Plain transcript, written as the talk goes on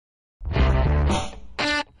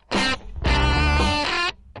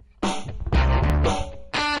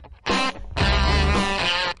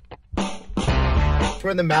We're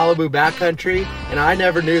in the Malibu backcountry, and I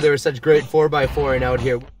never knew there was such great 4x4ing out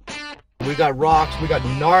here. We got rocks, we got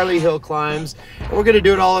gnarly hill climbs, and we're gonna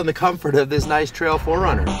do it all in the comfort of this nice trail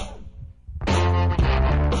 4Runner.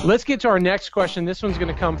 Let's get to our next question. This one's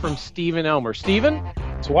gonna come from Stephen Elmer. Stephen?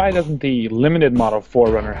 So why doesn't the limited model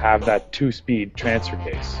 4Runner have that 2-speed transfer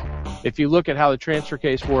case? If you look at how the transfer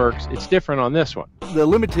case works, it's different on this one. The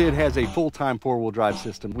Limited has a full-time 4-wheel drive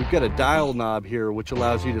system. We've got a dial knob here which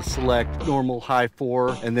allows you to select normal high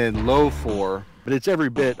 4 and then low 4, but it's every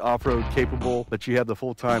bit off-road capable, but you have the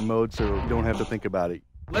full-time mode so you don't have to think about it.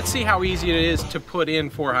 Let's see how easy it is to put in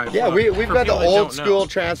 4 Yeah, we've got the old school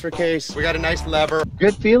transfer case. We got a nice lever.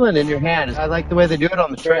 Good feeling in your hand. I like the way they do it on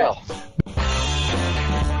the trail.